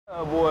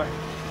Oh, boy.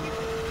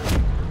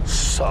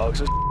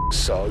 Sucks. This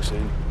sucks,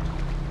 dude.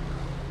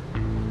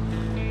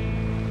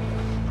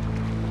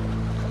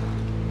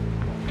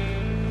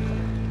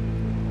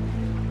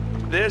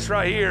 This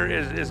right here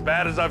is as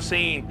bad as I've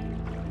seen.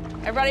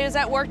 Everybody was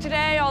at work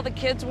today, all the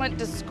kids went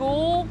to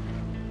school,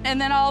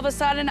 and then all of a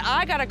sudden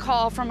I got a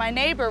call from my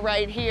neighbor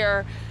right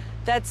here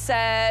that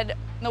said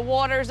the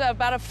water's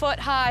about a foot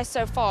high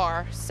so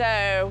far.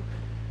 So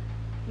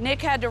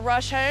Nick had to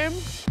rush home,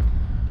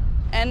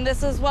 and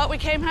this is what we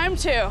came home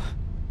to.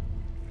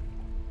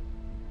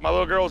 My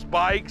little girl's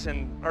bikes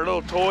and her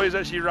little toys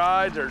that she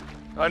rides are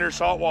under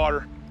salt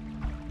water.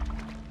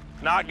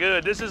 Not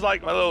good. This is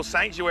like my little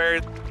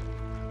sanctuary.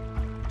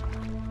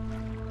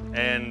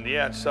 And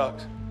yeah, it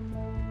sucks.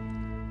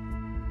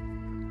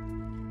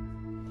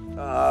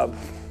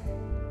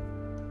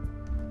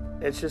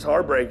 It's just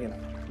heartbreaking,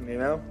 you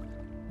know?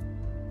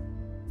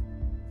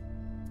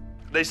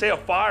 They say a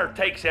fire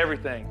takes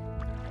everything.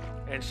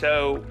 And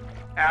so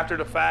after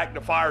the fact,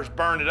 the fire's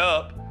burned it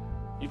up,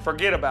 you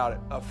forget about it.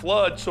 A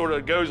flood sort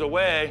of goes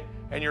away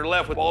and you're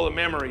left with all the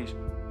memories.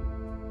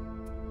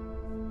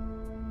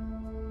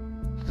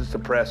 It's just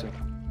depressing.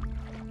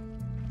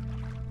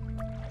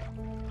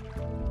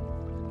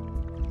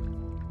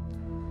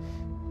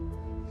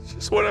 It's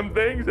just one of them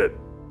things that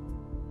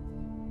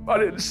I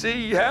didn't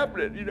see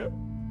happening, you know?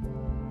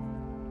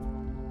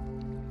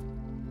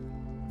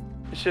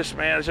 It's just,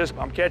 man, it's just,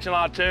 I'm catching a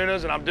lot of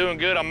tunas and I'm doing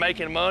good, I'm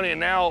making money, and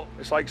now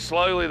it's like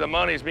slowly the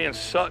money's being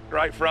sucked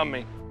right from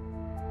me.